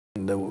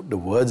the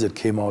words that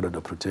came out of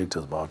the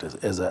protector's mouth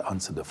as I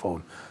answered the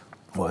phone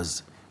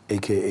was,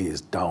 AKA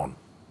is down.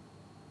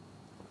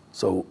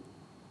 So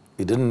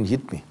it didn't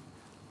hit me.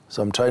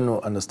 So I'm trying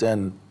to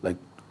understand, like,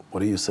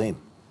 what are you saying?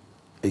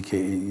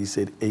 AKA, he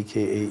said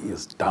AKA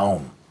is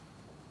down.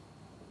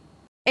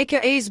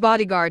 AKA's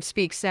bodyguard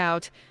speaks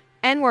out.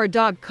 Anwar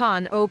Dogg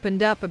Khan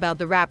opened up about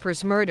the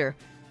rapper's murder.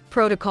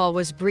 Protocol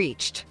was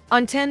breached.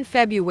 On 10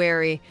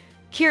 February,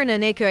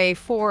 Kiernan aka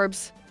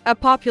Forbes, a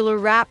popular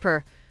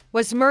rapper,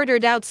 was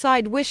murdered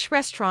outside Wish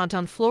restaurant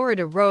on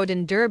Florida Road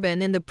in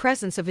Durban in the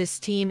presence of his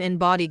team and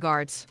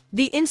bodyguards.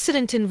 The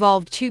incident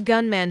involved two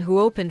gunmen who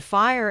opened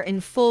fire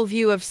in full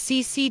view of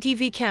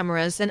CCTV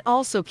cameras and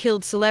also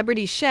killed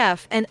celebrity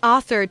chef and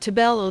author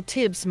Tabelo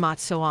Tibbs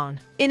Matsoan.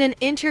 In an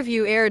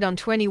interview aired on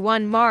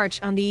 21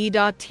 March on the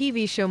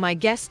E.TV show My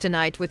Guest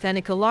Tonight with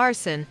Annika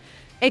Larson,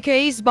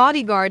 AKA's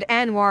bodyguard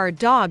Anwar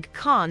Dogg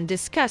Khan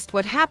discussed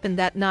what happened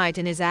that night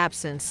in his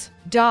absence.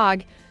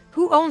 Dogg,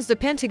 who owns the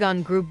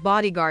Pentagon Group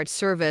bodyguard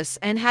service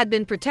and had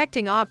been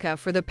protecting Aka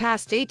for the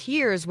past 8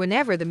 years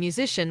whenever the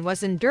musician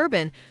was in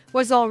Durban,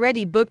 was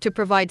already booked to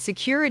provide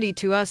security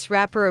to us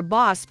rapper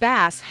Boss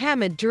Bass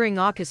Hamid during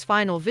Aka's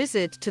final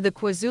visit to the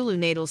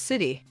KwaZulu-Natal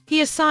city.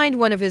 He assigned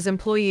one of his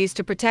employees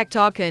to protect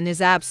Aka in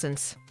his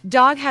absence.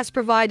 Dogg has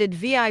provided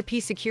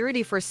VIP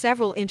security for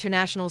several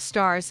international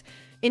stars,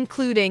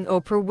 including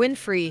Oprah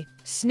Winfrey,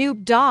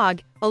 Snoop Dogg,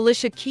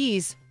 Alicia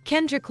Keys,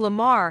 Kendrick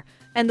Lamar,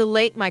 and the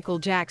late Michael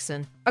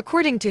Jackson.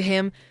 According to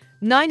him,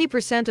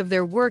 90% of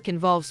their work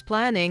involves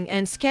planning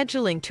and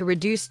scheduling to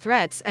reduce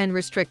threats and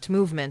restrict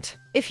movement.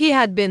 If he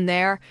had been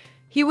there,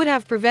 he would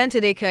have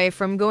prevented AKA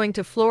from going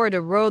to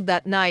Florida Road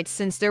that night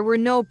since there were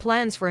no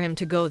plans for him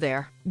to go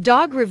there.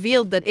 Dogg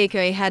revealed that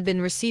AKA had been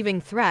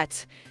receiving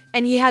threats,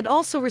 and he had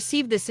also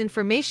received this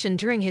information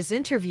during his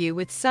interview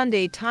with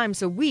Sunday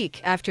Times a week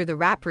after the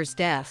rapper's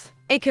death.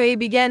 AKA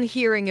began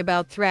hearing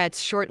about threats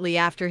shortly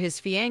after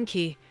his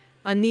fiancée,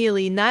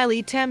 Anili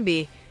Nili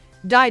Tembi,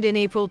 died in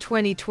April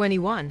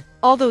 2021.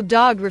 Although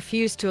Dogg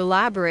refused to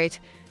elaborate,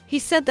 he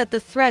said that the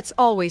threats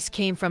always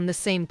came from the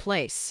same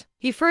place.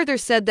 He further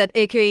said that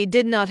AKA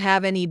did not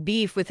have any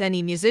beef with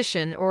any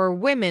musician or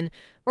women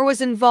or was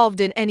involved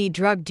in any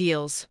drug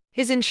deals.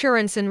 His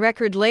insurance and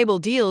record label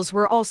deals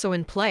were also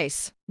in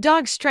place.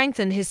 Dogg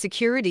strengthened his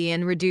security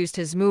and reduced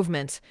his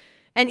movements.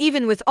 And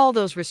even with all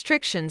those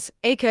restrictions,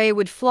 AKA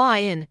would fly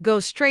in, go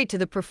straight to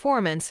the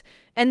performance,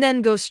 and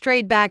then go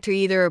straight back to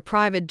either a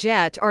private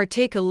jet or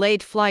take a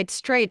late flight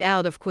straight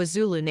out of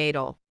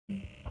KwaZulu-Natal. Is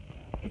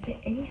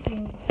there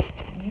anything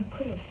you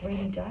could have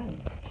really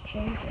done to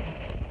change that?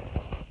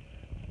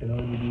 You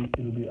know,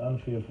 it'll be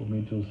unfair for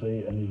me to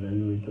say and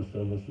evaluate the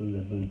services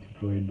that were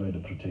deployed by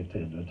the protector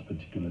at that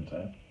particular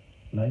time.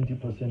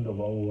 90% of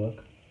our work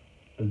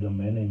is the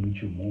manner in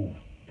which you move.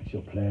 It's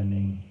your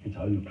planning, it's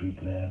how you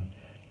pre-plan,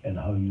 and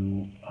how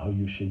you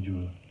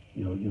schedule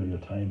your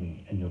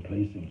timing and your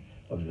placing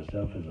of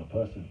yourself as a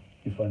person.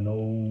 If I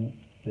know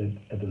that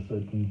at a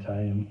certain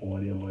time or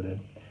whatever that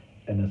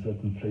and a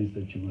certain place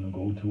that you're going to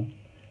go to,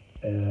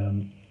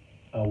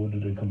 I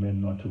would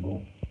recommend not to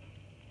go.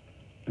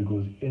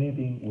 Because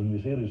anything, when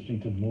we say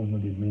restricted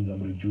movement, it means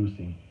I'm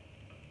reducing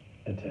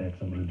attacks,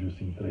 I'm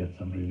reducing threats,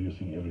 I'm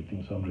reducing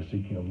everything. So I'm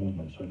restricting your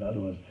movement. So in other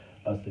words,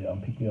 I say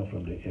I'm picking you up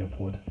from the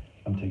airport,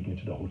 I'm taking you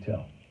to the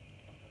hotel.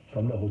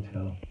 From the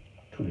hotel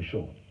to the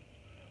show.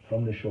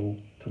 From the show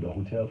to the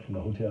hotel, from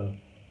the hotel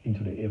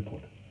into the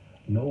airport.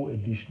 No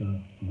additional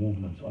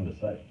movements on the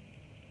side.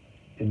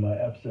 In my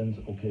absence,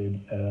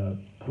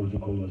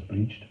 protocol was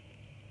breached.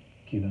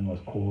 Kiernan was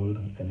called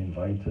and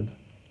invited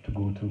to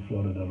go to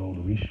Florida Road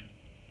Wish,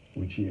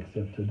 which he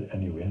accepted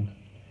and he went.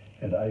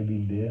 Had I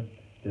been there,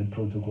 that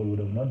protocol would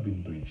have not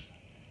been breached,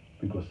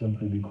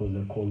 simply because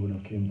that call would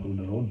have came through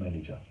the road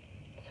manager.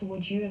 So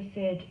would you have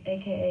said,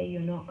 AKA,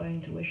 you're not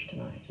going to Wish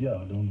tonight? Yeah,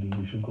 I don't think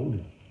we should go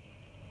there.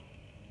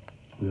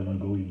 We are not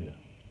going there.